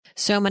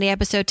So Money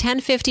episode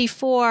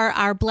 1054,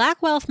 our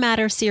Black Wealth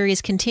Matters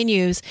series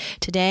continues.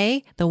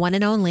 Today, the one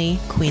and only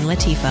Queen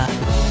Latifah.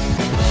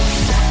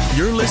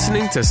 You're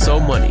listening to So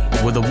Money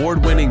with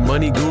award-winning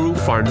money guru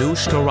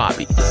Farnoosh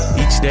Torabi.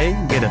 Each day,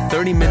 get a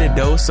 30-minute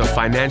dose of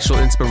financial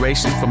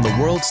inspiration from the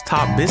world's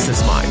top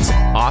business minds,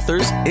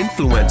 authors,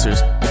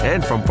 influencers,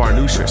 and from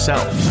Farnoosh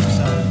herself.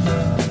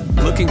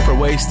 Looking for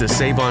ways to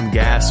save on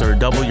gas or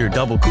double your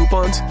double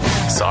coupons?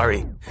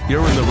 Sorry,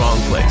 you're in the wrong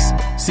place.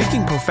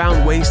 Seeking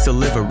profound ways to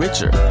live a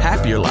richer,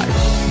 happier life.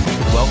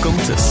 Welcome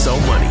to So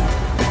Money.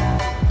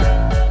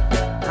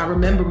 I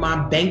remember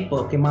my bank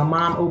book and my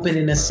mom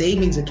opening a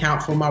savings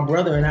account for my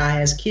brother and I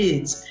as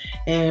kids.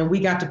 And we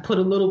got to put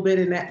a little bit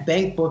in that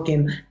bank book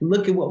and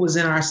look at what was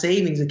in our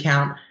savings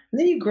account. And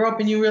then you grow up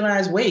and you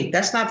realize, wait,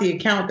 that's not the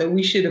account that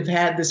we should have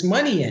had this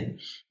money in.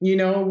 You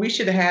know, we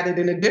should have had it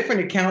in a different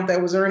account that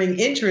was earning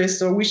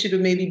interest, or we should have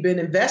maybe been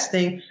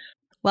investing.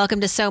 Welcome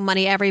to So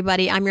Money,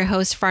 everybody. I'm your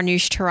host,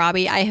 Farnoosh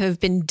Torabi. I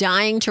have been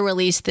dying to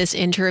release this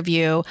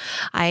interview.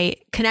 I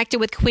connected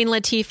with Queen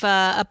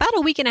Latifah about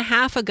a week and a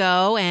half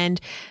ago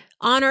and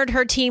honored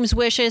her team's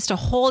wishes to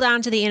hold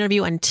on to the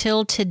interview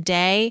until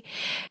today.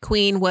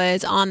 Queen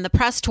was on the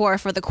press tour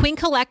for the Queen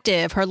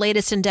Collective, her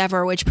latest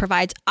endeavor, which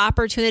provides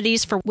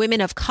opportunities for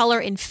women of color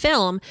in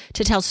film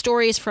to tell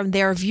stories from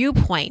their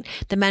viewpoint.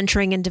 The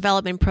mentoring and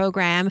development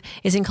program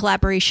is in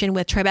collaboration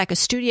with Tribeca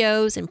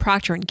Studios and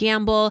Procter &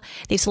 Gamble.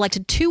 They've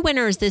selected 2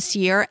 winners this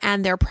year,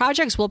 and their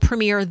projects will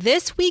premiere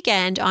this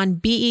weekend on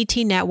BET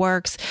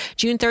Networks,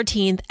 June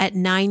 13th at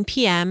 9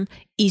 p.m.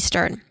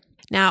 Eastern.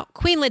 Now,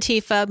 Queen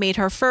Latifah made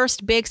her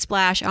first big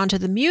splash onto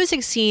the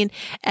music scene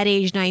at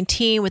age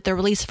 19 with the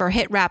release of her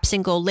hit rap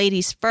single,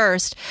 Ladies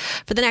First.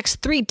 For the next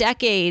 3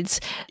 decades,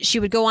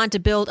 she would go on to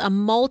build a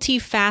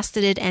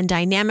multifaceted and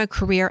dynamic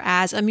career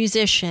as a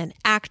musician,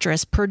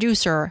 actress,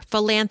 producer,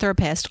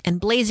 philanthropist, and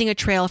blazing a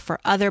trail for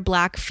other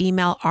Black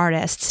female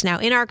artists. Now,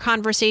 in our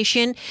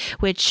conversation,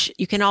 which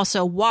you can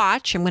also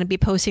watch, I'm going to be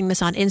posting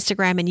this on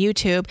Instagram and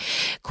YouTube,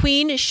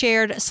 Queen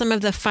shared some of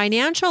the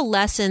financial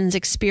lessons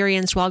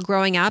experienced while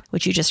growing up,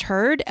 which you just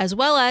heard, as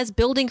well as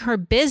building her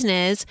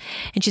business.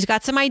 And she's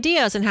got some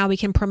ideas on how we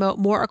can promote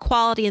more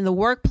equality in the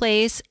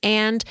workplace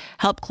and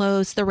help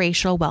close the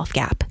racial wealth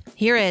gap.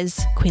 Here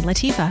is Queen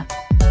Latifah.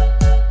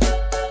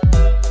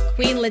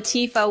 Queen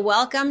Latifah,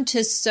 welcome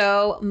to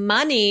So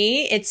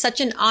Money. It's such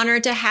an honor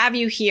to have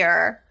you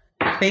here.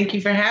 Thank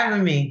you for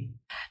having me.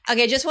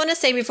 Okay, just want to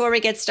say before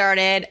we get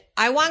started,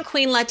 I want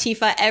Queen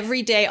Latifah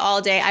every day, all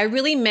day. I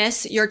really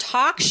miss your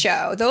talk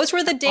show. Those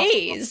were the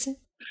days.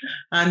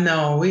 I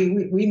know.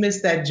 We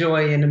missed that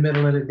joy in the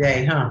middle of the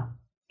day, huh?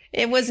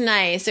 It was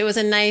nice. It was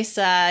a nice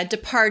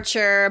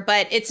departure,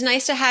 but it's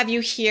nice to have you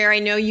here. I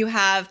know you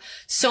have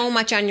so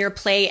much on your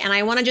plate, and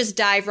I want to just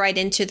dive right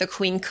into the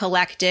Queen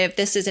Collective.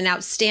 This is an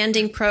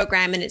outstanding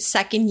program in its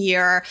 2nd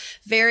year.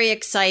 Very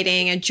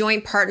exciting. A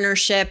joint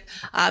partnership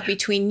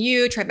between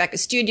you, Tribeca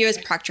Studios,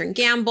 Procter &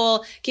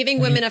 Gamble, giving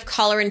women of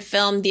color in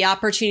film the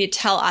opportunity to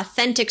tell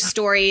authentic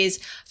stories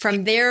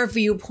from their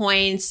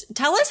viewpoints.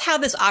 Tell us how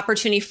this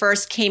opportunity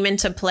first came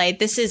into play.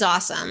 This is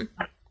awesome.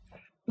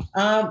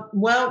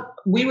 Well,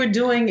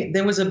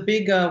 there was a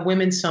big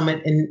women's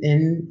summit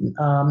in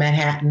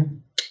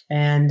Manhattan,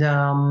 and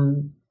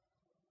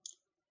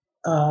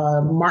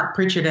Mark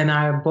Pritchard and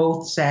I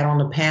both sat on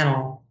the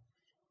panel.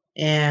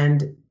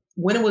 And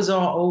when it was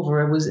all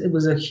over, it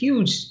was a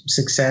huge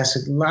success.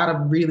 A lot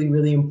of really,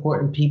 really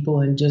important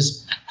people and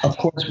just, of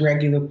course,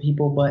 regular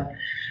people. But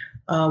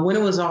when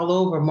it was all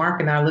over,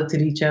 Mark and I looked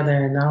at each other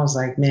and I was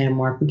like, man,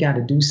 Mark, we got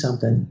to do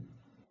something.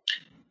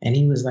 And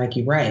he was like,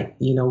 you're right.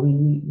 You know,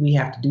 we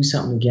have to do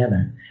something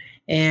together.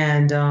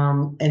 And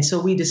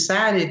so we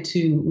decided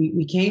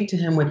we came to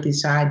him with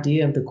this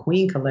idea of the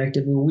Queen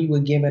Collective, where we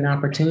would give an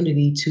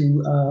opportunity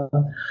to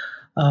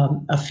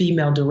a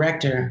female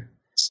director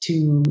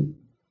to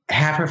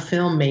have her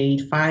film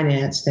made,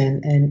 financed,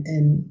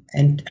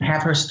 and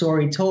have her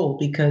story told.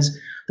 Because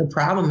the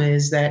problem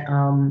is that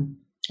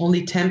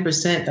only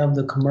 10% of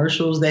the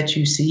commercials that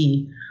you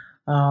see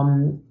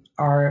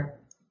are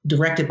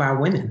directed by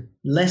women.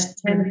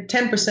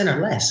 10%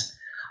 or less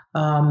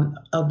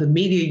of the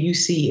media you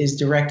see is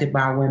directed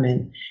by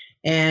women.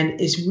 And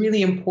it's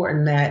really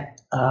important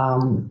that,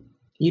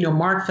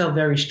 Mark felt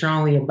very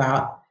strongly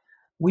about,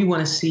 we want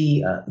to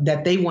see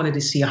that they wanted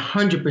to see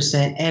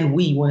 100%, and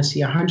we want to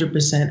see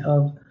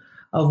 100%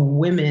 of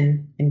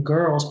women and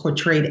girls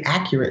portrayed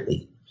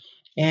accurately.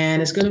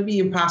 And it's going to be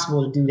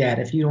impossible to do that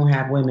if you don't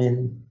have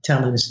women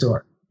telling the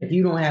story, if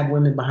you don't have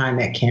women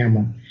behind that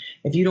camera,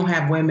 if you don't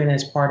have women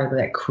as part of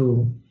that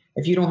crew,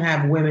 if you don't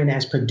have women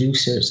as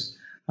producers,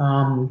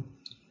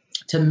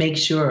 to make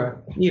sure,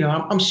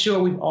 I'm sure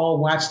we've all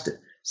watched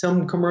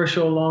some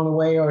commercial along the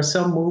way or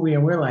some movie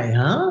and we're like,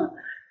 huh?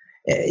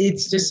 It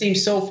just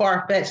seems so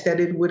far-fetched that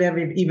it would ever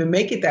even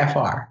make it that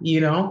far,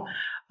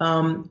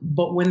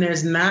 But when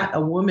there's not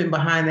a woman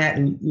behind that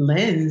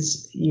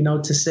lens,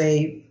 to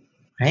say,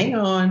 hang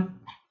on,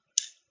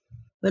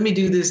 let me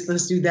do this,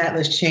 let's do that,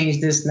 let's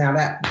change this now,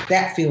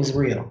 that feels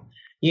real,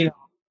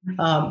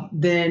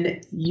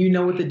 then you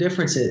know what the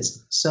difference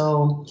is.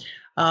 So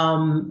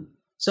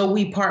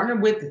we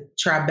partnered with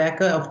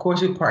Tribeca. Of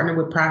course, we partnered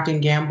with Procter &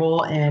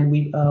 Gamble, and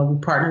we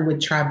partnered with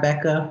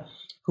Tribeca,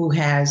 who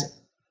has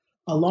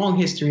a long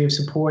history of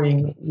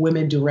supporting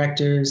women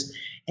directors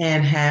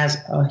and has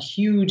a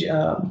huge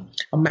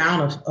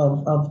amount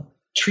of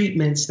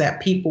treatments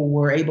that people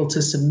were able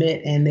to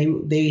submit, and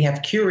they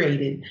have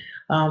curated.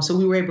 So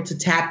we were able to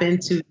tap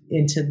into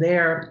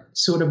their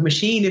sort of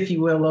machine, if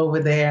you will, over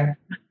there.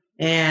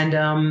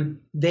 And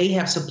they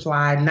have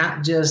supplied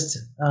not just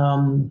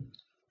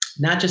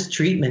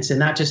treatments and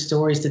not just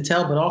stories to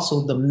tell, but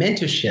also the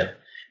mentorship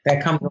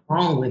that comes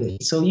along with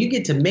it. So you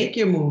get to make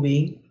your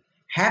movie,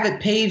 have it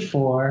paid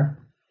for,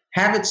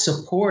 have it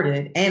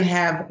supported, and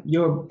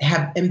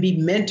and be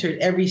mentored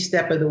every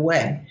step of the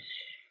way.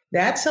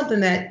 That's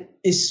something that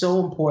is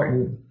so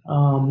important.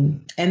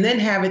 And then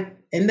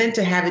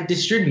to have it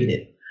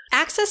distributed.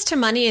 Access to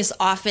money is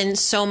often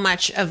so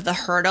much of the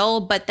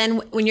hurdle, but then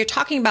when you're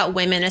talking about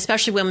women,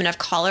 especially women of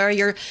color,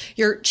 you're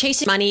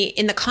chasing money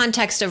in the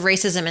context of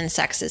racism and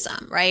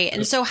sexism, right?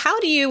 And so where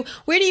do you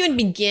even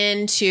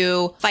begin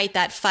to fight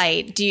that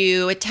fight? Do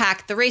you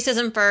attack the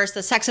racism first, the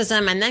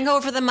sexism, and then go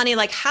over the money?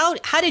 Like how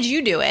did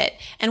you do it?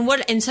 And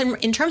what in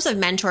terms of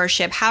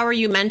mentorship, how are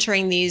you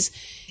mentoring these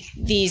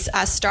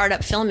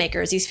startup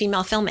filmmakers, these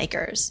female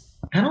filmmakers?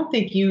 I don't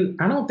think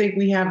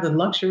we have the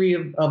luxury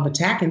of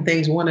attacking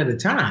things one at a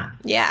time.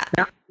 Yeah.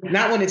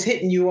 Not when it's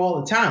hitting you all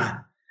the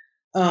time.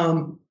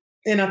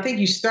 And I think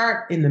you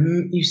start in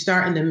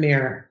the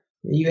mirror.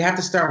 You have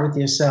to start with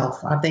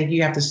yourself. I think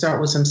you have to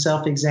start with some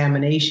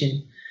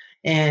self-examination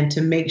and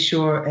to make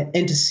sure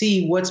and to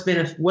see what's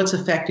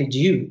affected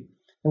you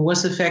and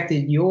what's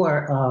affected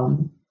your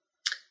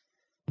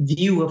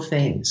view of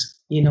things.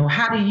 You know,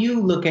 how do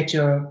you look at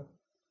your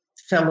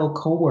fellow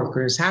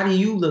coworkers? How do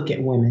you look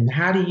at women?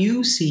 How do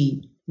you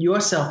see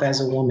yourself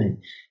as a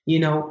woman? You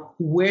know,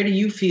 where do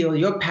you feel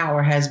your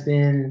power has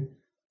been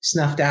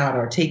snuffed out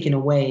or taken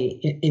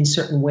away in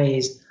certain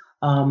ways?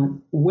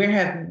 Where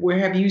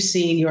have you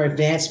seen your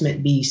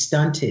advancement be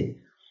stunted?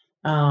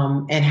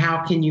 And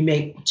how can you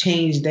make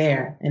change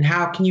there? And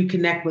how can you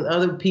connect with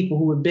other people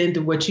who have been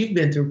through what you've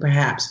been through,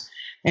 perhaps,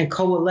 and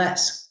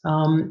coalesce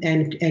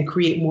and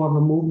create more of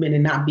a movement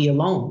and not be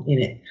alone in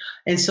it?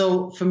 And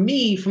so for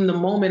me, from the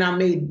moment I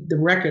made the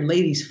record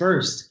Ladies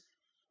First,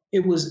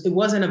 it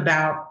wasn't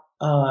about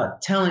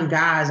telling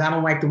guys, I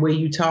don't like the way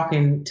you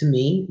talking to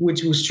me,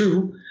 which was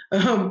true.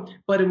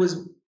 But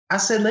I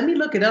said, let me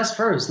look at us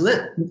first.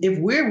 If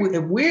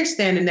we're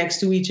standing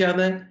next to each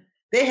other,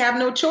 they have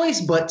no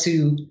choice but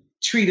to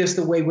treat us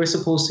the way we're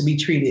supposed to be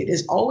treated.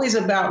 It's always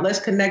about let's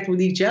connect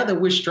with each other.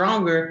 We're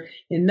stronger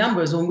in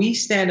numbers. When we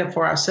stand up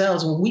for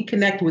ourselves, when we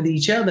connect with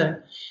each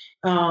other,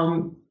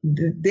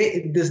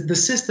 the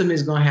system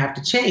is going to have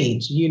to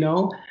change, you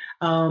know,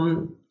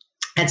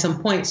 at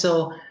some point.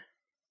 So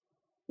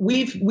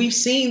we've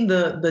seen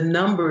the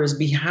numbers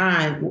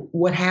behind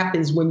what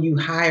happens when you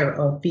hire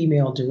a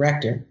female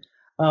director.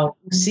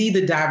 See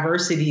the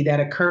diversity that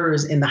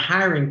occurs in the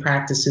hiring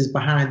practices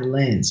behind the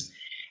lens.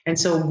 And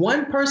so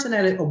one person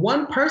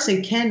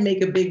can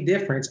make a big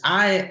difference.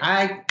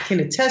 I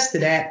can attest to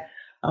that,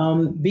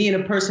 being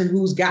a person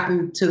who's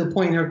gotten to the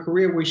point in her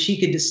career where she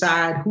could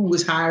decide who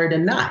was hired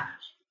and not.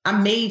 I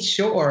made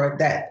sure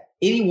that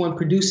anyone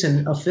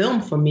producing a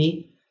film for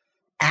me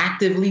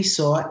actively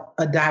sought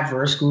a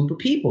diverse group of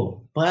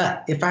people.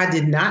 But if I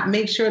did not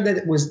make sure that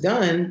it was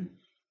done,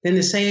 then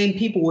the same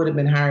people would have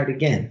been hired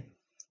again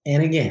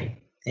and again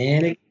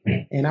and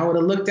again. And I would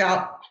have looked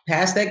out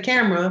past that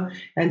camera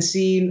and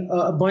seen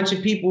a bunch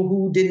of people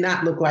who did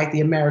not look like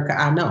the America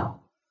I know,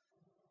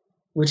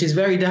 which is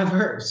very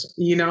diverse,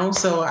 you know?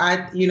 So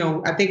I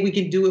think we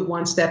can do it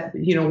one step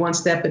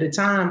at a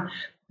time,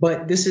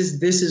 but this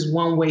is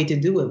one way to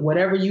do it.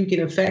 Whatever you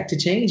can affect to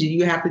change it,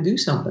 you have to do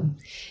something.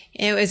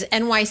 It was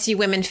NYC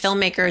Women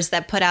Filmmakers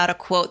that put out a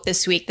quote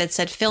this week that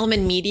said, film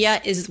and media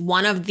is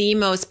one of the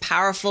most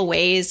powerful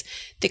ways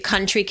the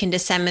country can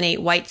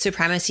disseminate white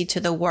supremacy to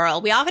the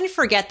world. We often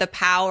forget the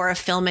power of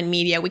film and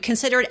media. We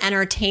consider it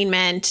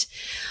entertainment,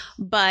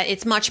 but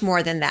it's much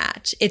more than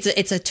that.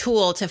 It's a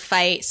tool to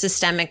fight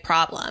systemic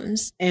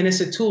problems. And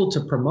it's a tool to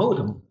promote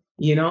them,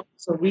 you know?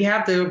 So we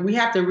have to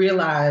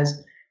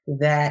realize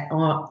that,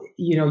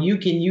 you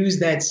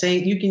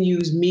can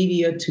use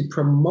media to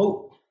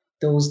promote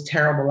those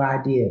terrible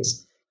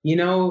ideas. You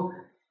know,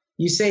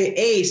 you say,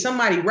 hey,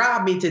 somebody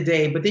robbed me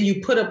today, but then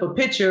you put up a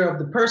picture of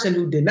the person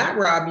who did not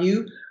rob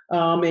you,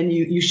 and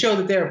you show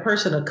that they're a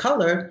person of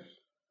color.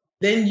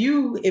 Then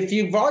if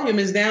your volume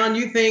is down,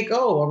 you think,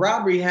 oh, a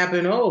robbery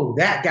happened. Oh,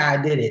 that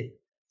guy did it.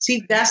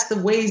 See, that's the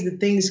ways that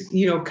things,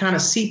 kind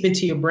of seep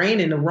into your brain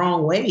in the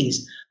wrong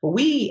ways. But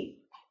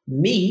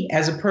me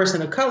as a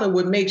person of color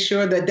would make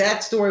sure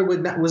that story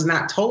was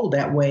not told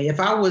that way. If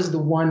I was the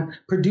one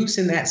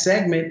producing that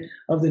segment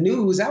of the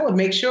news, I would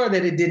make sure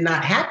that it did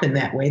not happen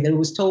that way, that it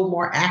was told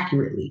more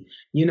accurately,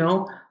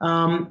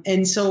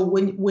 and so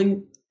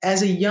when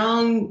as a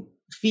young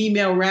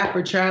female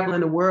rapper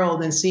traveling the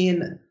world and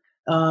seeing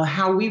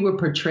how we were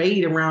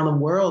portrayed around the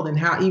world and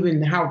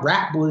how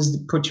rap was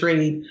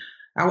portrayed.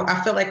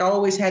 I felt like I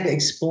always had to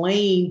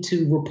explain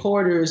to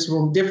reporters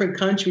from different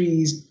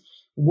countries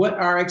what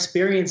our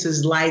experience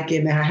is like.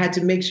 And I had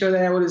to make sure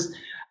that I was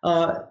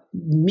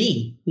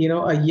me,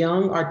 a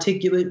young,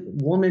 articulate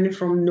woman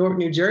from Newark,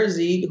 New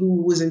Jersey,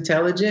 who was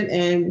intelligent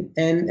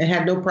and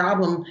had no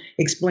problem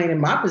explaining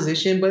my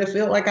position. But it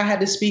felt like I had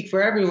to speak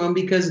for everyone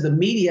because the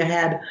media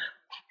had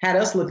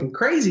us looking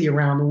crazy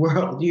around the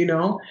world,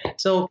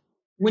 So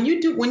when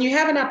you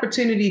have an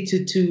opportunity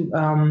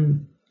to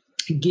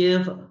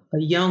give a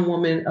young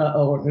woman,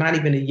 or not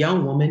even a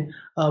young woman,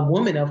 a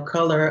woman of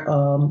color,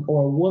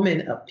 or a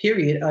woman,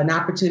 period, an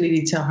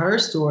opportunity to tell her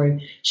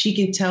story, she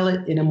can tell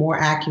it in a more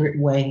accurate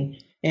way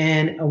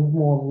and a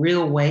more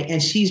real way.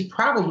 And she's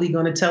probably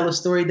going to tell a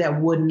story that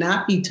would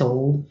not be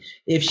told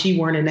if she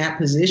weren't in that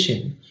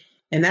position.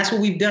 And that's what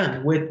we've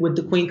done with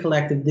the Queen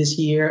Collective this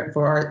year.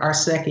 For our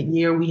second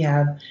year, we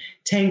have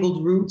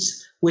Tangled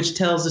Roots, which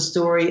tells the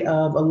story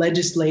of a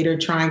legislator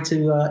trying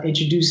to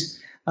introduce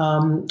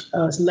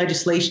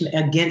legislation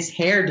against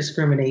hair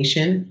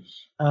discrimination.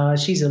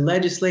 She's a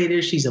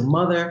legislator, she's a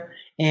mother,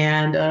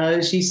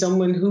 and she's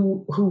someone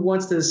who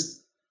wants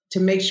to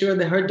make sure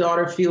that her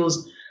daughter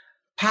feels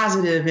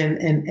positive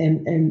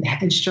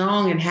and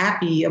strong and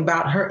happy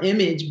about her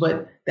image,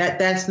 but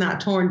that's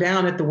not torn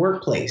down at the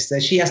workplace,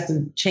 that she has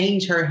to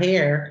change her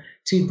hair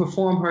to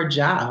perform her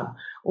job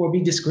or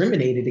be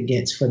discriminated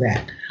against for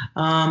that.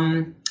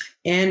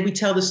 And we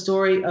tell the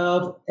story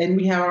of, and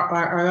we have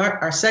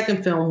our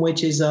second film,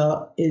 which is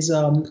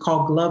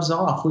called Gloves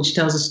Off, which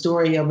tells the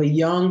story of a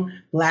young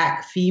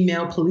Black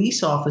female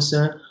police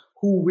officer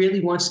who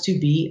really wants to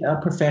be a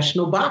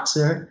professional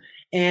boxer,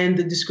 and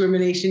the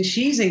discrimination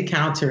she's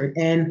encountered,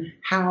 and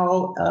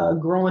how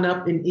growing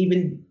up and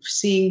even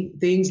seeing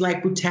things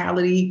like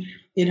brutality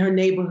in her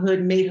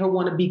neighborhood made her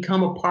want to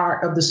become a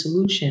part of the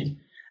solution.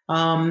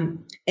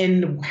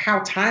 And how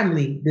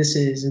timely this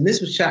is. And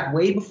this was shot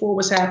way before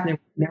what's happening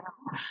now.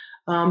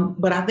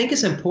 But I think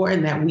it's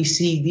important that we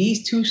see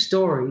these two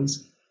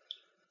stories,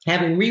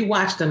 having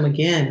rewatched them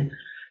again,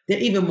 they're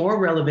even more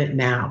relevant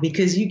now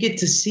because you get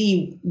to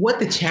see what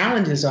the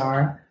challenges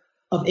are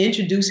of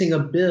introducing a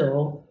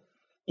bill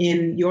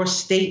in your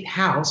state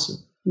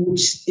house,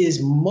 which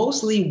is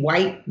mostly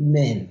white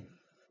men,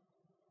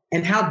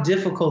 and how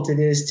difficult it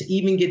is to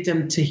even get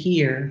them to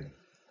hear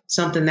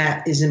something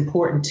that is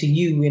important to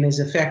you and is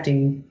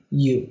affecting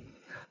you.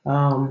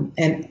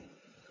 And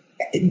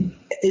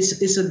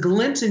it's a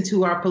glimpse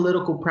into our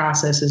political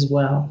process as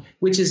well,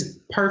 which is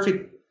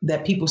perfect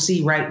that people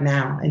see right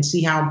now and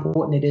see how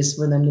important it is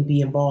for them to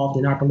be involved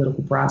in our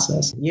political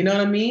process. You know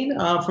what I mean?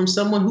 From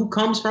someone who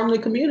comes from the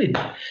community.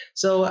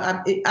 So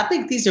I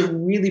think these are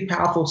really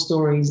powerful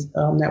stories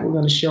that we're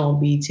going to show on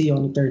BET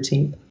on the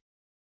 13th.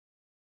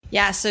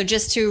 Yeah, so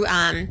just to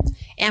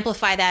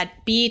amplify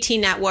that, BET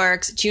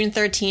Networks, June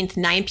 13th,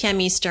 9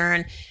 p.m.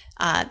 Eastern.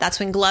 That's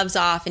when Gloves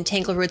Off and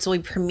Tangled Roots will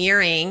be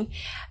premiering.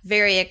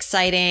 Very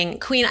exciting.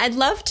 Queen, I'd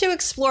love to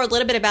explore a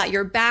little bit about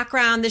your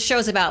background. This show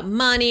is about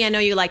money. I know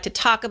you like to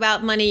talk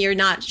about money. You're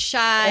not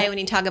shy when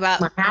you talk about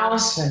my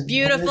house.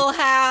 Beautiful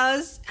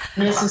house.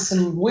 This is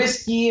some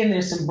whiskey and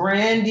there's some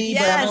brandy.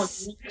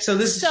 Yes. So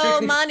this is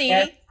so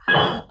money.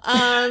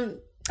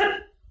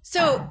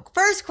 So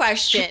first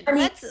question,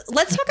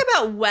 let's talk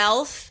about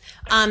wealth.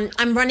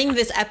 I'm running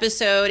this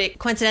episode.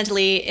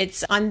 Coincidentally,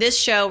 it's on this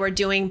show. We're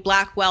doing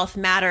Black Wealth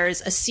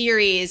Matters, a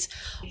series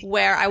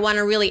where I want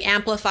to really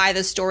amplify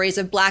the stories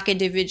of Black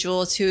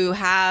individuals who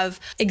have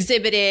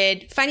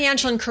exhibited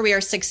financial and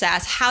career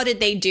success. How did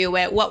they do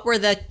it? What were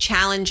the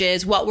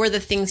challenges? What were the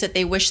things that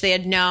they wish they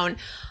had known?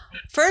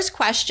 First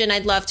question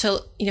I'd love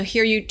to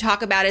hear you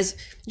talk about is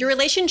your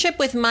relationship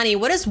with money.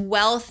 What does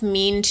wealth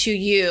mean to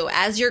you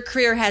as your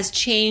career has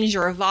changed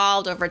or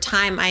evolved over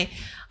time?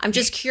 I'm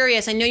just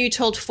curious. I know you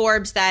told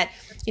Forbes that,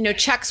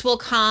 checks will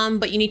come,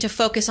 but you need to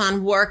focus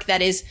on work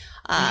that is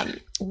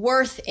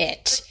worth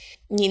it,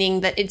 meaning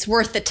that it's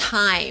worth the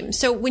time.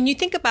 So when you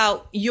think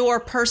about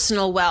your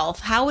personal wealth,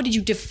 how would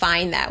you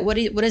define that? What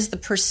is the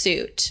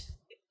pursuit?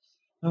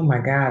 Oh my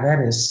God, that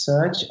is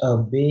such a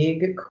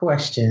big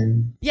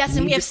question. Yes,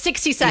 and we have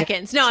 60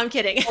 seconds. No, I'm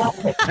kidding.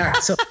 Okay. All right.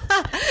 So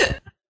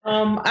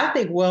I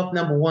think wealth,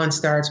 number one,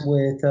 starts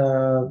with,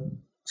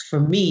 for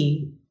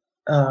me,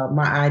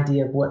 my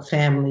idea of what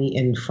family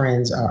and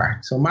friends are.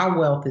 So my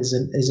wealth is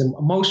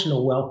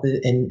emotional wealth,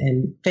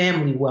 and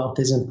family wealth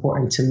is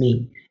important to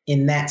me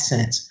in that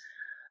sense.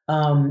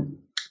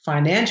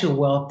 Financial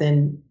wealth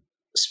then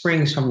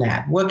springs from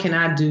that. What can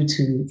I do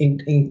to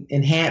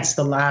enhance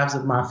the lives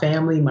of my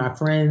family, my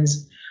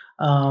friends?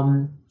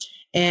 And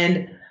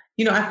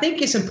I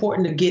think it's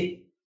important to get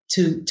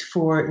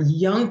for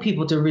young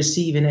people to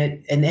receive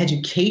an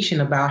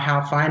education about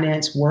how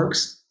finance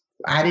works.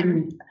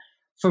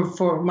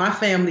 For my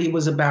family, it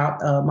was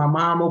about my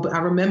mom. I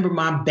remember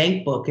my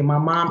bank book and my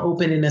mom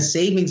opening a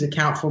savings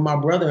account for my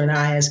brother and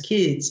I as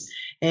kids.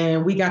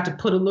 And we got to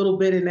put a little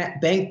bit in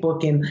that bank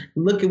book and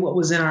look at what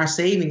was in our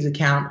savings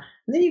account.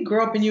 And then you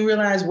grow up and you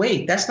realize,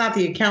 wait, that's not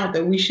the account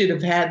that we should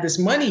have had this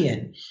money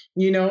in.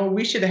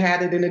 We should have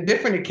had it in a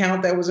different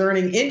account that was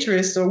earning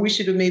interest, or we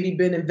should have maybe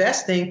been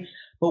investing,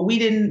 but we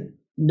didn't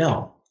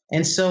know.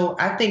 And so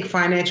I think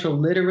financial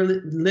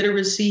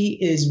literacy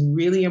is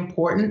really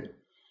important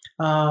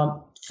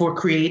for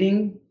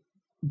creating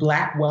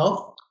Black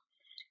wealth.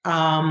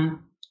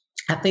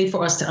 I think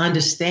for us to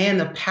understand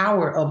the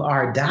power of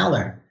our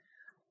dollar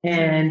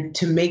and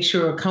to make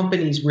sure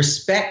companies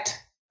respect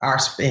our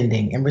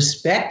spending and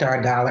respect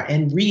our dollar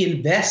and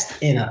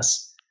reinvest in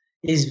us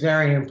is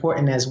very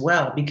important as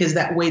well, because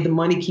that way the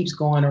money keeps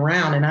going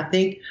around. And I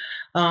think,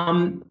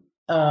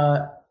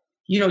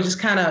 just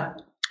kind of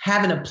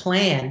having a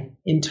plan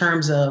in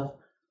terms of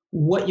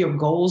what your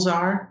goals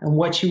are and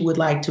what you would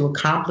like to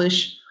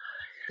accomplish.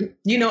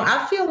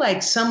 I feel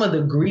like some of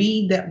the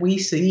greed that we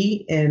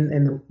see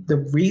and the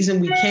reason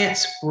we can't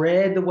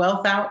spread the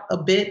wealth out a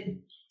bit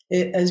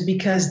is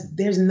because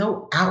there's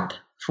no out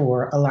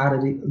for a lot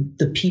of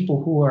the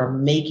people who are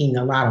making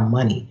a lot of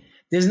money.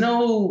 There's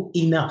no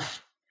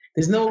enough.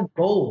 There's no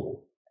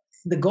goal.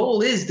 The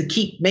goal is to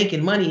keep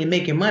making money,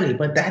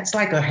 but that's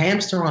like a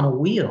hamster on a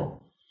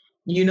wheel.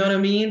 You know what I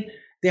mean?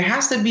 There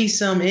has to be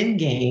some end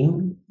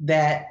game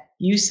that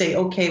you say,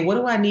 okay, what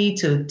do I need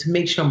to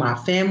make sure my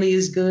family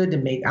is good, to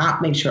make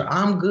sure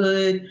I'm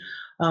good,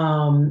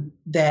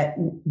 that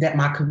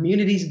my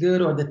community's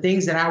good, or the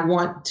things that I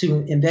want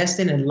to invest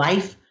in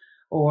life,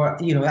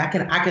 or I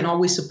can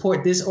always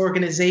support this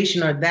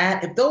organization or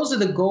that. If those are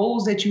the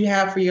goals that you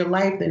have for your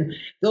life, then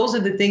those are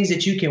the things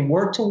that you can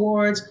work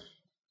towards.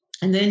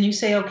 And then you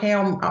say, okay,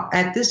 I'm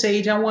at this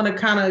age, I want to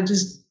kind of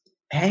just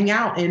hang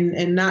out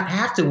and not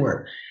have to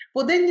work.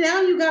 Well, then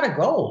now you got a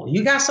goal.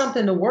 You got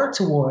something to work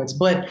towards.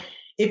 But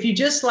if you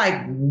just like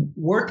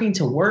working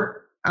to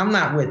work, I'm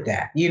not with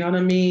that. You know what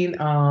I mean?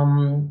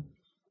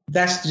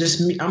 That's just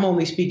me. I'm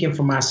only speaking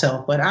for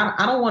myself, but I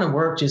don't want to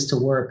work just to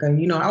work.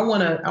 And, I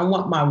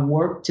want my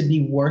work to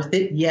be worth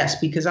it. Yes,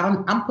 because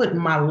I'm putting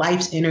my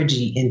life's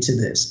energy into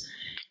this.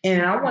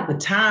 And I want the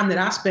time that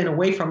I spend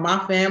away from my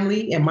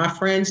family and my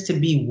friends to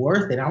be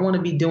worth it. I want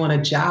to be doing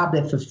a job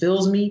that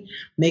fulfills me,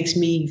 makes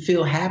me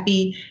feel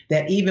happy,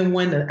 that even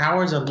when the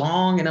hours are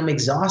long and I'm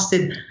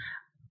exhausted,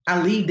 I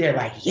leave there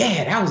like,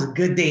 yeah, that was a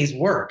good day's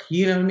work.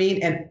 You know what I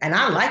mean? And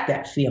I like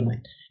that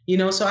feeling,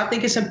 so I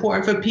think it's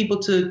important for people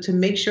to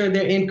make sure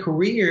they're in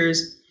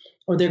careers,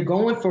 or they're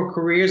going for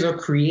careers or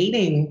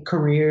creating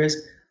careers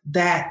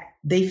that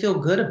they feel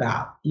good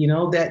about,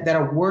 that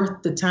are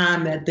worth the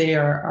time that they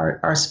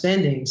are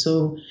spending.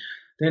 So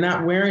they're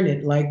not wearing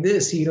it like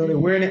this, they're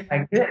wearing it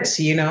like this,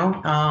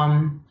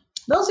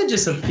 those are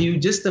just a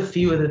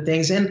few of the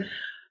things. And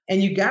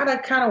you got to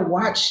kind of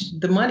watch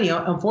the money.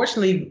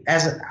 Unfortunately,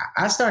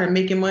 I started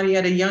making money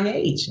at a young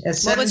age. At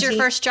 17. What was your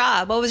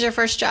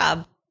first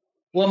job?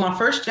 Well, my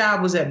first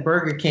job was at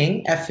Burger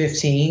King at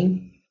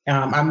 15.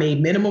 I made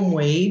minimum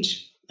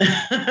wage.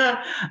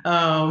 But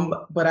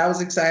I was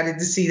excited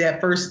to see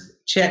that first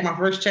check. My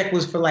first check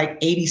was for like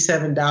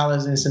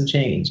 $87 and some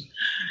change.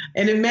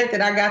 And it meant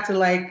that I got to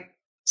like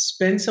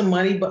spend some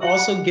money, but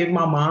also give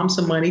my mom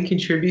some money,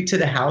 contribute to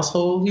the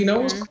household. It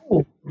was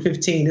cool.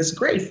 15. It's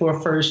great for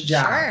a first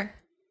job. Sure.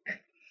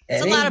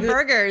 It's a lot of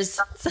burgers.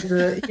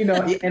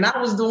 And I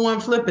was the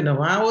one flipping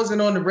them. I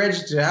wasn't on the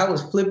register. I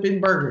was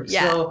flipping burgers.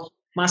 Yeah. So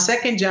my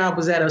second job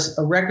was at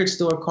a record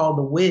store called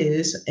The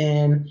Wiz,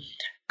 and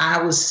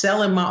I was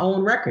selling my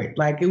own record.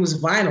 Like, it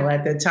was vinyl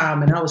at that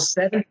time. And I was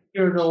 17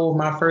 years old.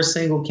 My first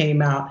single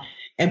came out,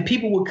 and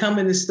people would come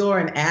in the store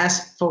and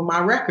ask for my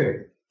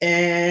record.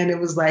 And it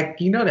was like,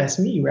 that's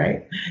me,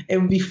 right? It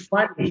would be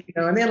funny,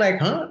 and they're like,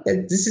 huh,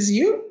 this is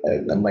you?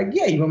 And I'm like,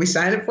 yeah, you want me to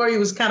sign it for you? It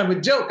was kind of a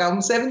joke.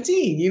 I'm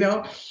 17,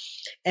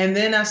 And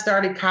then I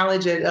started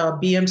college at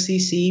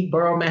BMCC,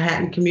 Borough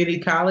Manhattan Community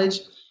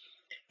College.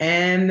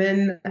 And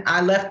then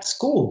I left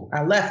school.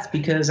 I left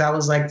because I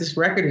was like, these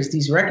records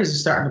are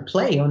starting to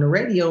play on the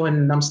radio,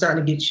 and I'm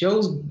starting to get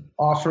shows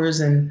offers,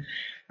 and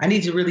I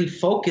need to really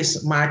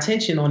focus my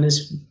attention on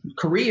this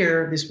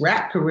career, this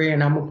rap career,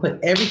 and I'm going to put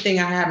everything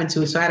I have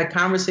into it. So I had a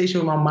conversation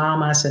with my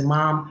mom. I said,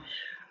 Mom,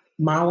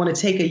 I want to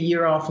take a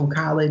year off from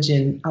college,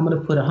 and I'm going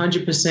to put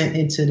 100%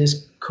 into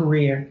this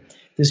career,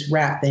 this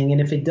rap thing. And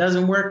if it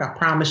doesn't work, I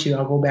promise you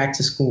I'll go back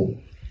to school.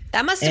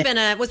 That must have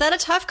been was that a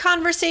tough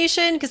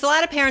conversation? Because a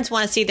lot of parents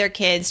want to see their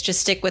kids just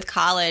stick with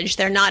college.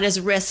 They're not as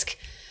risk,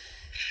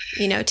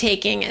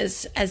 taking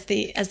as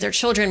their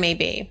children may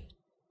be.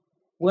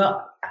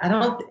 Well,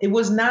 it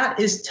was not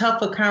as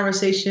tough a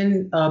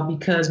conversation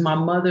because my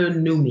mother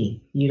knew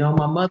me.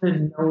 My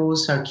mother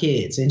knows her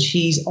kids, and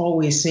she's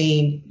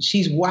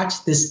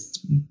watched this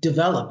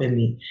develop in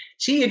me.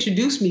 She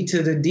introduced me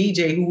to the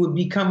DJ who would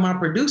become my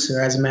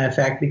producer, as a matter of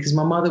fact, because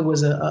my mother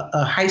was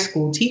a high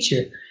school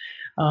teacher.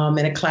 And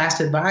a class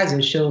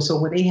advisor show. So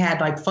when they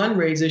had like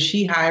fundraisers,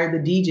 she hired the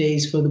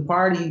DJs for the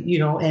party,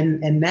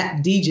 and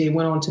that DJ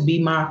went on to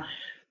be my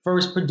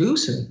first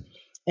producer.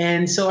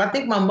 And so I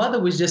think my mother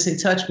was just in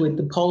touch with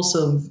the pulse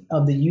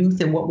of the youth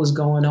and what was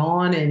going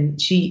on.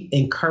 And she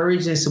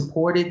encouraged and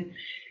supported.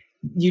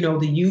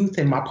 the youth,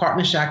 and my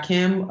partner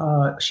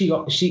Shakim,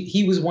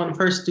 he was one of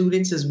her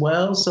students as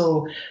well.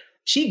 So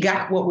she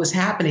got what was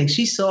happening.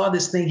 She saw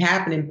this thing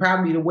happening,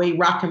 probably the way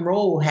rock and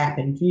roll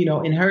happened,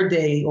 in her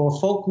day,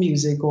 or folk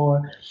music,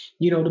 or,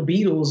 the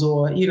Beatles,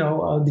 or,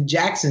 the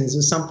Jacksons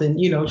or something.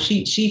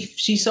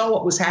 She saw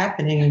what was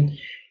happening. And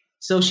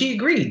so she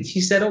agreed. She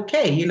said,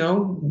 okay,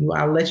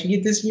 I'll let you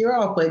get this year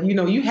off. But,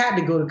 you had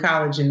to go to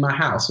college in my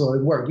house or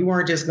at work. You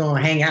weren't just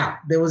going to hang out.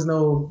 There was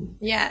no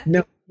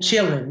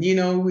chilling.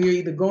 We're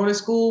either going to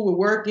school, we're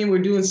working, we're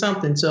doing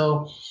something.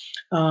 So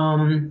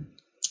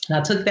I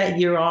took that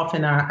year off,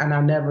 and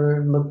I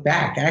never looked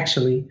back,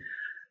 actually.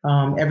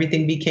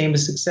 Everything became a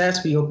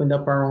success. We opened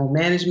up our own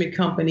management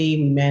company.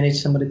 We managed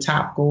some of the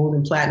top gold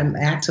and platinum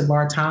acts of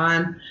our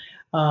time.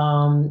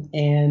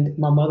 And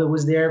my mother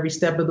was there every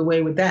step of the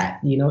way with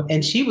that,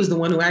 and she was the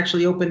one who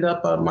actually opened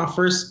up my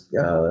first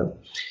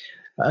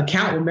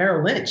account with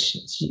Merrill Lynch.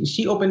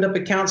 She opened up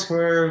accounts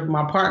for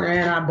my partner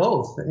and I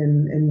both,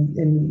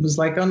 and was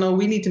like, oh no,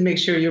 we need to make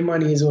sure your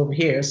money is over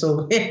here.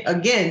 So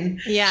again,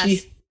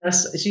 yes.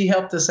 She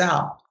helped us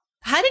out.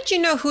 How did you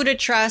know who to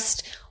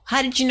trust?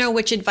 How did you know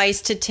which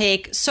advice to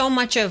take? So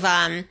much of,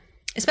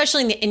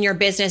 especially in your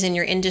business, in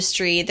your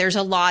industry, there's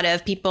a lot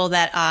of people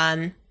that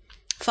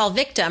fall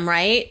victim,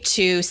 right,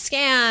 to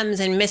scams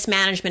and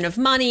mismanagement of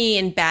money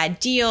and bad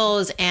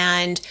deals.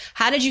 And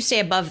how did you stay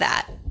above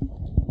that?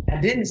 I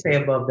didn't stay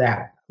above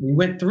that. We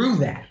went through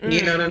that.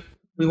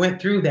 We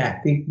went through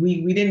that.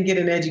 We didn't get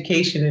an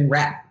education in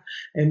rap,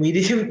 and we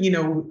didn't,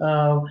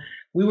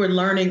 we were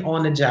learning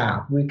on the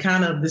job.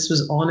 This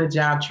was on the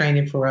job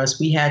training for us.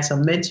 We had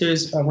some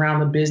mentors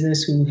around the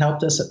business who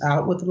helped us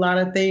out with a lot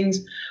of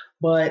things.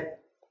 But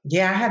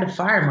yeah, I had to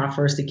fire my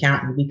first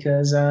accountant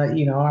because,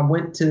 I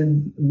went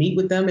to meet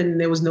with them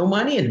and there was no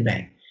money in the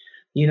bank.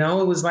 It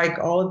was like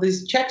all of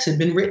these checks had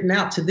been written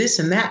out to this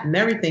and that and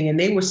everything, and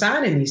they were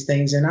signing these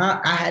things, and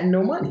I had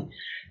no money.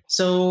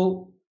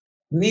 So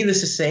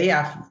needless to say,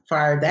 I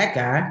fired that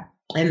guy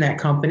and that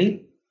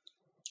company.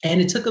 And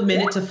it took a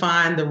minute to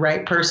find the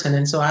right person.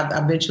 And so I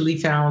eventually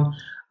found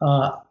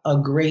a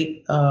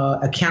great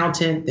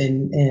accountant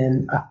and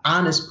an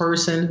honest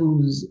person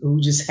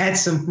who just had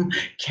some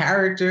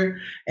character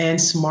and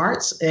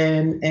smarts.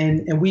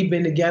 And we've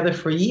been together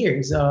for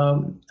years.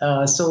 So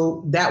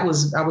I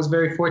was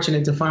very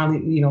fortunate to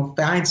finally,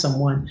 find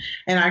someone.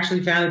 And I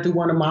actually found it through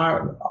one of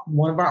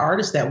our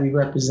artists that we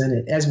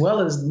represented, as well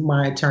as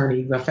my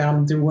attorney. I found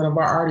him through one of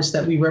our artists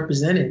that we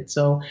represented.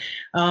 So,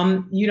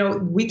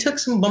 we took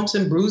some bumps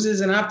and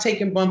bruises, and I've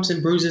taken bumps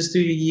and bruises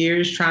through the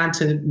years trying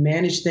to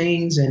manage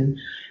things and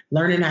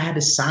learning I had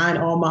to sign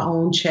all my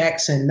own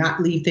checks and not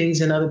leave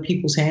things in other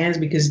people's hands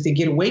because they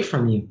get away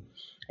from you.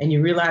 And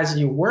you realize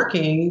you're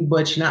working,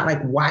 but you're not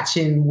like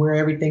watching where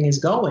everything is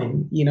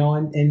going,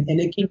 and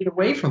it can get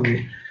away from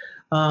you.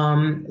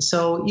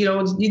 So,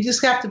 you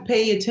just have to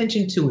pay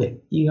attention to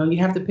it. You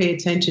have to pay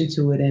attention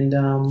to it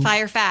and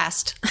fire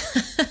fast.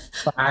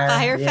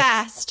 Fire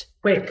fast.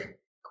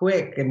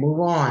 Quick and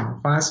move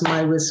on. Find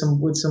somebody with some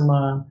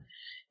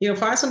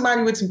find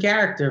somebody with some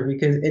character,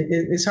 because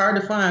it's hard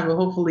to find, but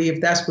hopefully if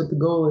that's what the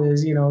goal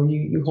is,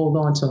 you hold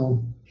on to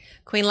them.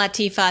 Queen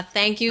Latifah,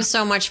 thank you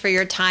so much for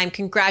your time.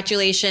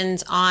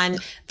 Congratulations on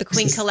the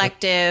Queen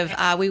Collective.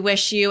 We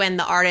wish you and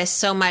the artists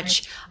so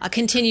much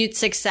continued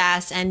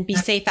success, and be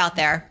safe out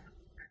there.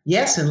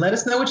 Yes, and let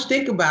us know what you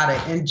think about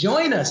it, and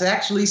join us,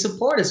 actually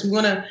support us. We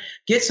want to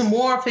get some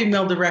more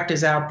female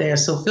directors out there.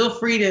 So feel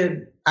free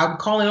to, I'm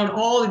calling on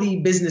all of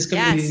the business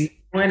community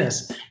to join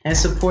us and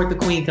support the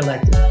Queen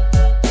Collective.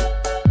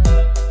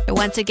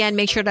 Once again,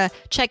 make sure to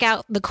check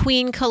out the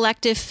Queen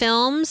Collective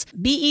Films.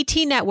 BET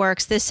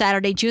Networks this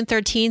Saturday, June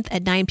 13th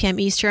at 9 p.m.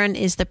 Eastern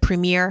is the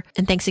premiere.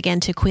 And thanks again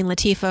to Queen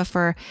Latifah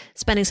for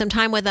spending some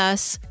time with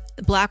us.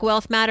 Black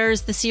Wealth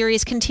Matters, the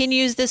series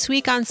continues this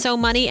week on So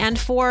Money and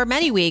for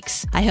many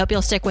weeks. I hope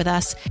you'll stick with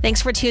us.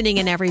 Thanks for tuning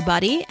in,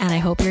 everybody. And I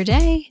hope your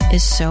day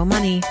is so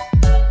money.